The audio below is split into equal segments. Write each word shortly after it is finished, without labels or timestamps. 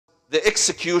the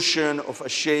execution of a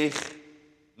Shaykh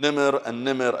Nimr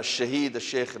al-Nimr, al-Shaheed,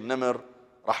 al-Shaykh Nimr,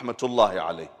 rahmatullahi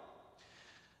alayh.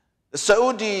 The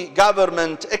Saudi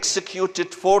government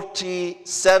executed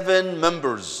 47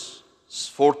 members,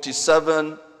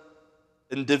 47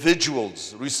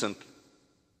 individuals recently,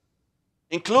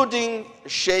 including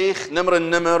Shaykh Nimr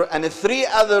al-Nimr and 3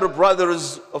 other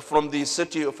brothers from the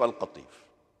city of Al-Qatif,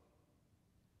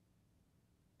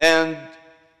 and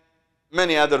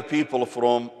many other people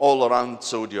from all around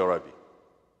Saudi Arabia.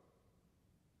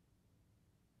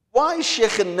 Why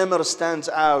Shaykh Nimr stands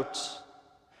out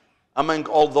among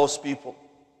all those people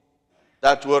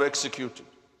that were executed?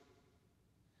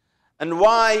 And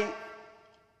why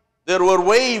there were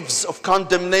waves of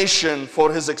condemnation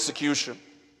for his execution?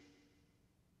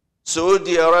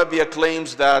 Saudi Arabia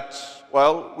claims that,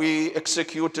 well, we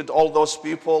executed all those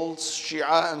people,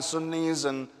 Shia and Sunnis,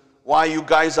 and why you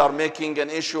guys are making an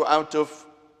issue out of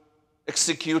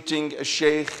executing a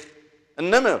Shaykh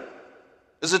Nimr?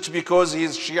 Is it because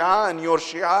he's Shia and you're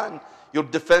Shia and you're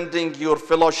defending your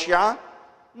fellow Shia?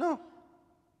 No.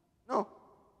 No.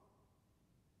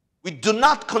 We do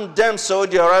not condemn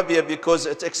Saudi Arabia because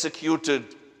it executed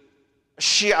a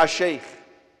Shia Shaykh.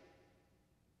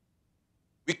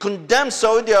 We condemn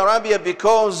Saudi Arabia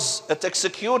because it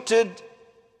executed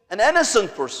an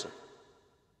innocent person,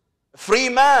 a free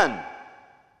man,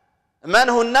 a man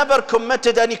who never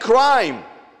committed any crime.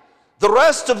 The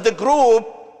rest of the group,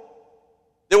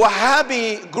 the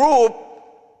Wahhabi group,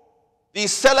 the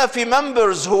Salafi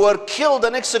members who were killed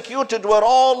and executed were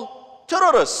all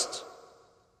terrorists.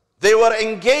 They were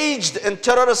engaged in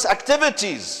terrorist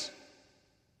activities.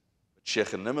 But Shaykh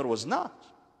Nimr was not.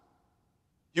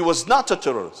 He was not a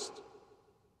terrorist.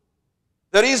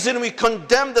 The reason we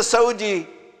condemn the Saudi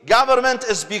government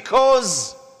is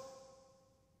because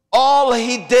all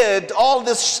he did, all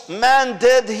this man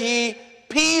did, he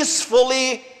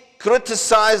peacefully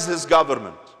criticized his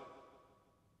government.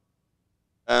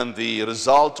 And the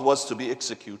result was to be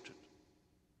executed.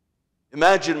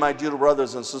 Imagine, my dear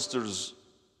brothers and sisters,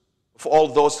 if all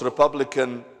those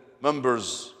Republican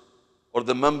members or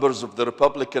the members of the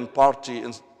Republican Party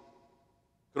in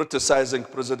criticizing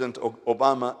President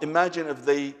Obama, imagine if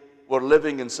they were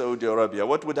living in Saudi Arabia,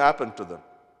 what would happen to them?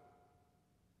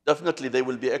 Definitely they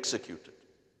will be executed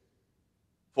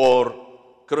for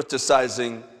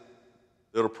criticizing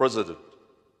their president.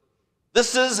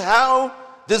 This is how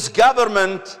this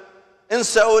government in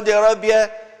Saudi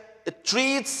Arabia, it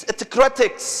treats its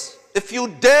critics. If you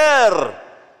dare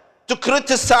to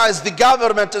criticize the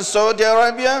government in Saudi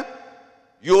Arabia,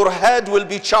 your head will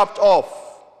be chopped off.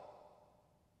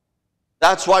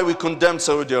 That's why we condemn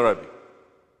Saudi Arabia.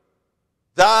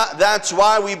 That's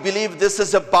why we believe this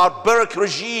is a barbaric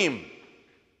regime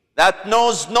that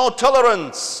knows no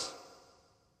tolerance.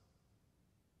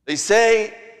 They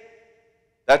say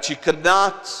that you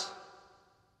cannot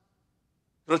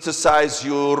criticize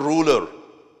your ruler.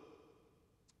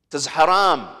 It is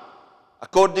haram.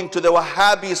 According to the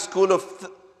Wahhabi school of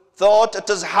thought, it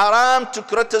is haram to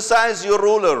criticize your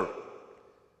ruler.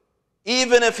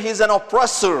 Even if he's an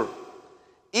oppressor,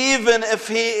 even if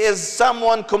he is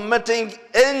someone committing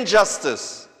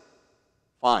injustice.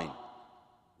 Fine.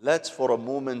 Let's for a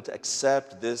moment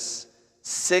accept this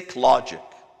sick logic.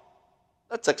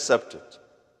 Let's accept it.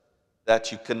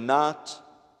 That you cannot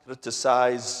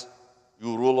criticize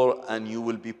your ruler and you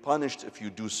will be punished if you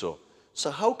do so.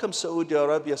 So how come Saudi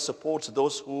Arabia supports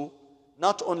those who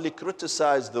not only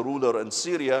criticize the ruler in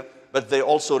Syria, but they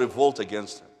also revolt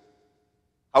against him?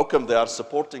 How come they are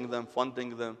supporting them,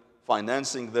 funding them,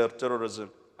 financing their terrorism?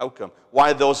 How come?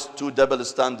 Why those two double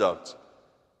standards?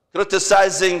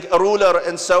 Criticizing a ruler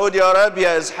in Saudi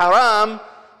Arabia is haram,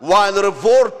 while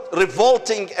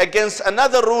revolting against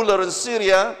another ruler in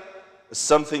Syria is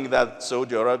something that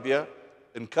Saudi Arabia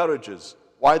encourages.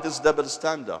 Why this double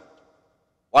standard?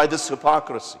 Why this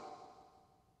hypocrisy?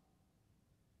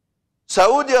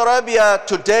 Saudi Arabia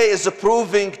today is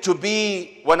proving to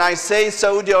be, when I say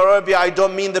Saudi Arabia, I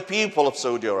don't mean the people of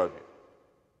Saudi Arabia.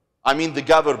 I mean the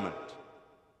government.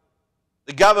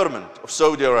 The government of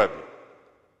Saudi Arabia.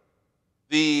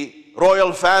 The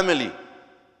royal family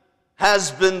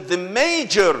has been the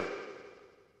major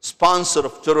sponsor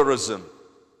of terrorism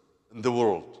in the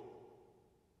world.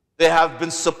 They have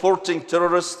been supporting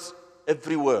terrorists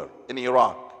everywhere, in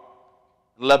Iraq,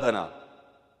 in Lebanon,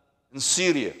 in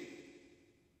Syria,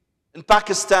 in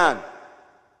Pakistan,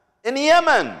 in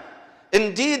Yemen.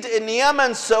 Indeed, in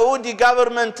Yemen, Saudi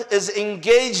government is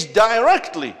engaged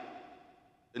directly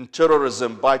in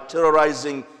terrorism by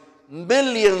terrorizing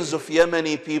millions of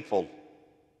Yemeni people.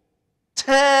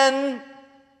 10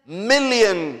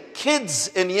 million kids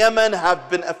in Yemen have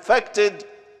been affected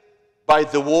by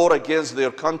the war against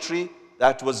their country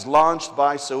that was launched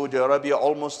by Saudi Arabia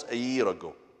almost a year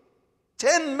ago.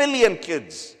 10 million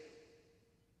kids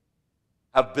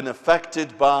have been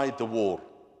affected by the war.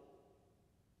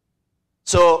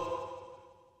 So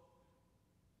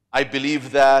I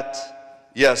believe that,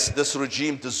 yes, this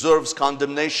regime deserves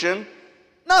condemnation,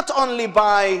 not only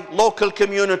by local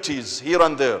communities here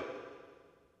and there,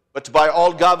 but by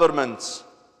all governments,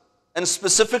 and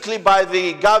specifically by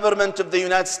the government of the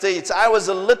United States. I was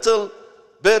a little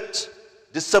bit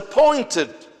disappointed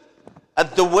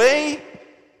at the way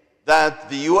that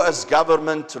the US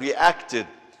government reacted.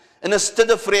 And instead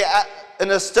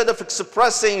of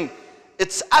expressing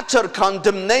its utter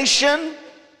condemnation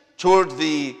toward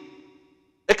the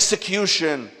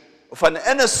execution of an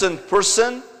innocent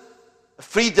person, a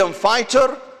freedom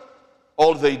fighter,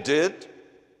 all they did,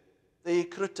 they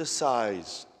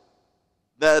criticized.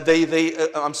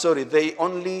 They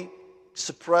only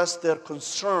expressed their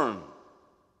concern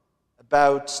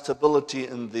about stability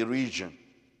in the region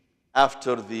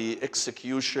after the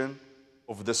execution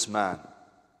of this man.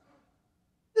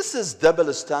 This is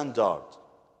double standard.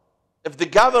 If the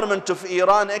government of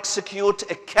Iran execute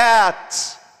a cat,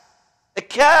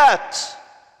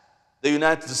 the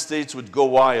United States would go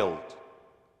wild.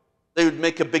 They would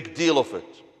make a big deal of it.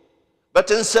 But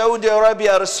in Saudi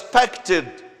Arabia, a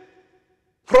respected,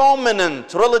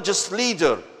 prominent religious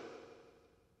leader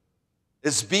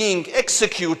is being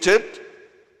executed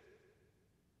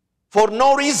for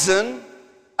no reason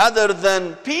other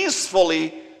than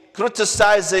peacefully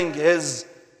criticizing his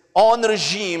own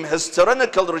regime, his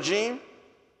tyrannical regime,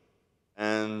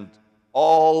 and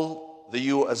all the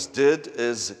US did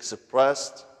is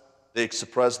expressed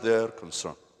their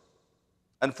concern.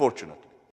 Unfortunately.